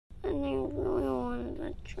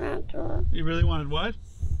a tractor. You really wanted what?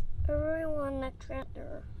 I really want a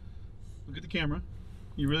tractor. Look at the camera.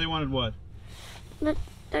 You really wanted what? The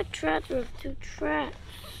tractor with 2 tracks.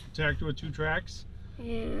 Tractor with 2 tracks?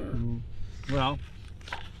 Yeah. Well,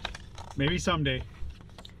 maybe someday.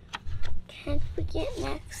 Can't we get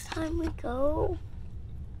next time we go?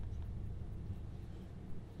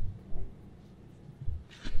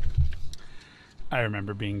 I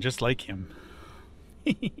remember being just like him.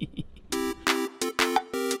 I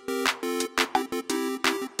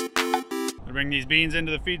bring these beans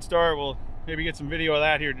into the feed store. We'll maybe get some video of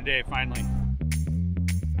that here today, finally.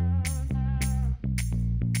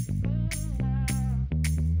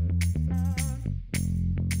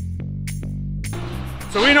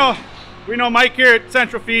 So we know Mike here at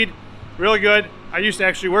Central Feed really good. I used to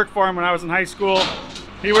actually work for him when I was in high school.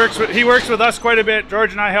 He works with us quite a bit.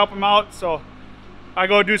 George and I help him out, so I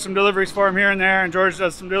go do some deliveries for him here and there, and George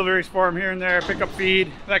does some deliveries for him here and there, pick up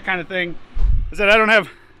feed, that kind of thing. I said I don't have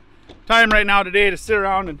time right now today to sit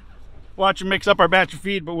around and watch him mix up our batch of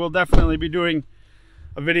feed, but we'll definitely be doing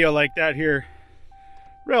a video like that here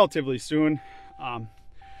relatively soon.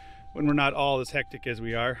 When we're not all as hectic as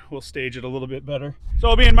we are, we'll stage it a little bit better.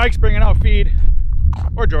 So me and Mike's bringing out feed,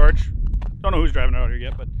 or George. Don't know who's driving out here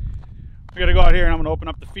yet, but we gotta go out here and I'm gonna open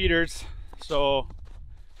up the feeders so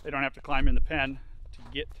they don't have to climb in the pen to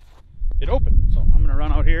get it open. So I'm gonna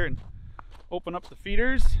run out here and open up the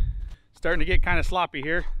feeders. Starting to get kind of sloppy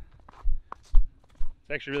here.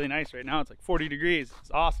 It's actually really nice right now. It's like 40 degrees.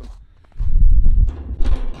 It's awesome.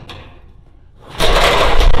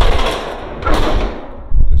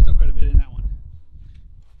 There's still quite a bit in that one.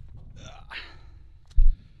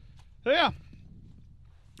 So yeah,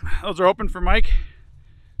 those are open for Mike.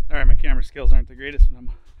 All right, my camera skills aren't the greatest when I'm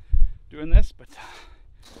doing this, but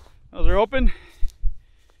those are open.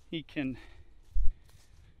 He can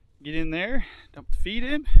get in there, dump the feed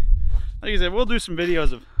in. Like I said, we'll do some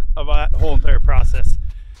videos of that whole entire process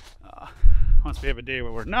once we have a day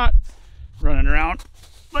where we're not running around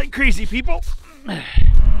like crazy people.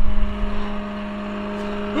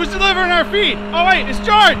 Who's delivering our feed? Oh wait, it's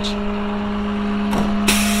George!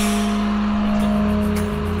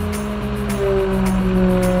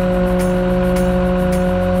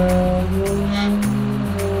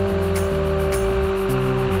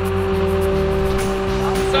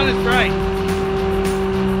 The sun is bright.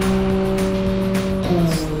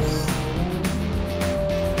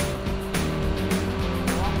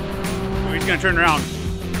 Oh, he's gonna turn around.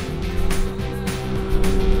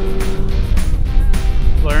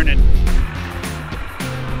 Learning.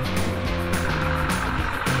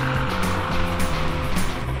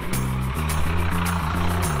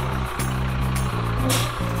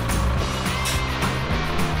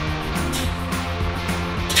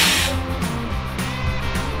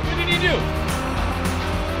 What did he do?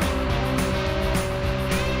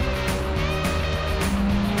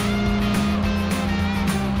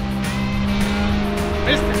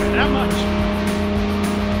 Missed it by that much.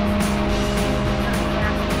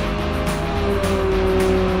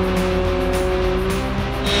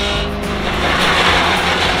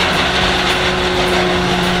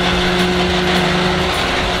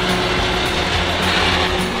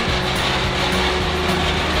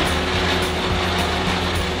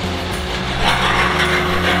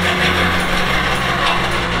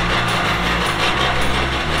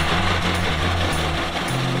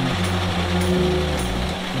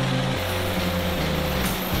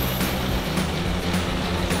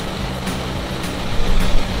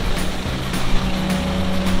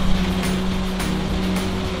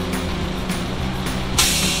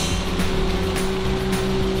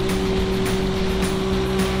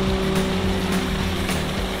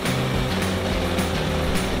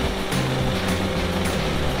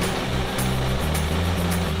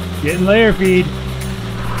 Getting layer feed. Get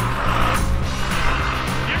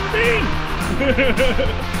her bean!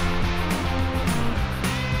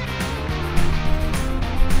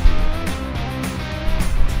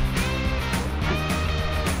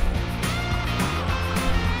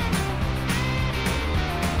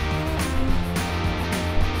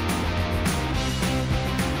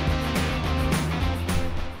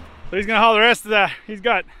 So he's gonna haul the rest of that. He's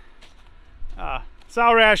got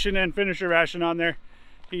sow ration and finisher ration on there.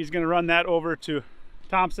 He's gonna run that over to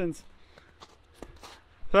Thompson's.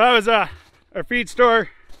 So that was our feed store.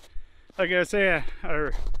 Like I was saying,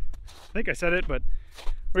 I think I said it, but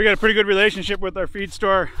we got a pretty good relationship with our feed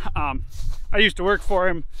store. I used to work for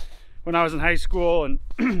him when I was in high school, and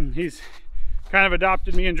he's kind of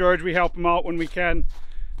adopted me and George. We help him out when we can.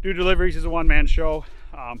 Do deliveries. He's a one-man show.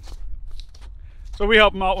 So we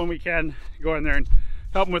help him out when we can. Go in there and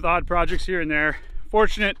help him with odd projects here and there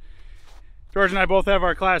fortunate. George and I both have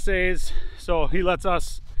our Class A's, so he lets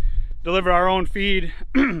us deliver our own feed.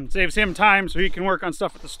 Saves him time so he can work on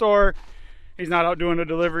stuff at the store. He's not out doing a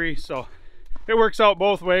delivery, so it works out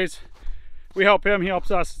both ways. We help him, he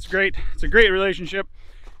helps us. It's great. It's a great relationship.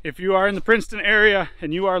 If you are in the Princeton area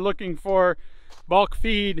and you are looking for bulk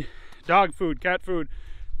feed, dog food, cat food,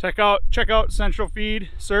 check out Central Feed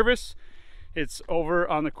Service. It's over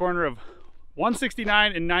on the corner of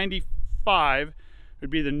 169 and 95. Would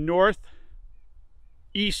be the northeast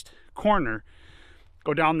corner.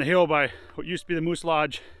 Go down the hill by what used to be the Moose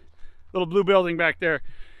Lodge, little blue building back there.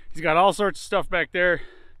 He's got all sorts of stuff back there.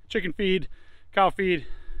 Chicken feed, cow feed,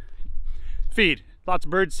 lots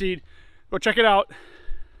of bird seed. Go check it out.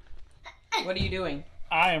 What are you doing?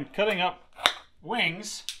 I am cutting up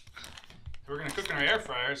wings. We're gonna cook in our air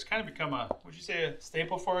fryer. It's kind of become a, would you say, a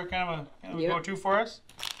staple for kind of a go-to for us.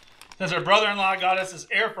 Since our brother-in-law got us this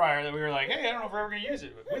air fryer that we were like, hey, I don't know if we're ever gonna use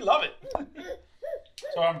it, but we love it.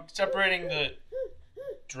 So I'm separating the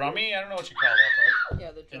drummy, I don't know what you call that part.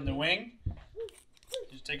 Yeah, the in the wing. You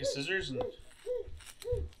just take a scissors and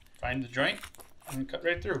find the joint and cut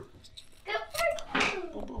right through.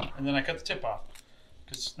 Boom, boom. And then I cut the tip off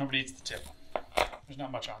because nobody eats the tip. There's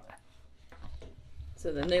not much on there.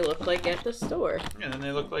 So then they look like at the store. Yeah, then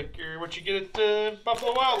they look like what you get at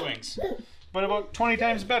Buffalo Wild Wings, but about 20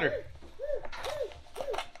 times better.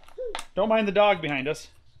 Don't mind the dog behind us.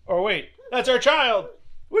 Oh wait, that's our child.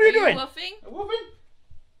 What are you doing? Woofing? Woofing?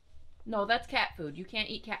 No, that's cat food. You can't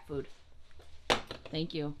eat cat food.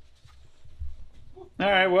 Thank you. All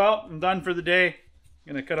right, well, I'm done for the day.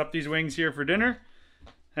 I'm gonna cut up these wings here for dinner,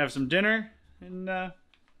 have some dinner, and yeah,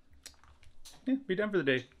 be done for the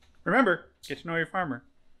day. Remember, get to know your farmer.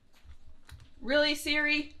 Really,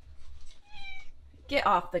 Siri? Get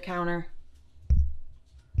off the counter.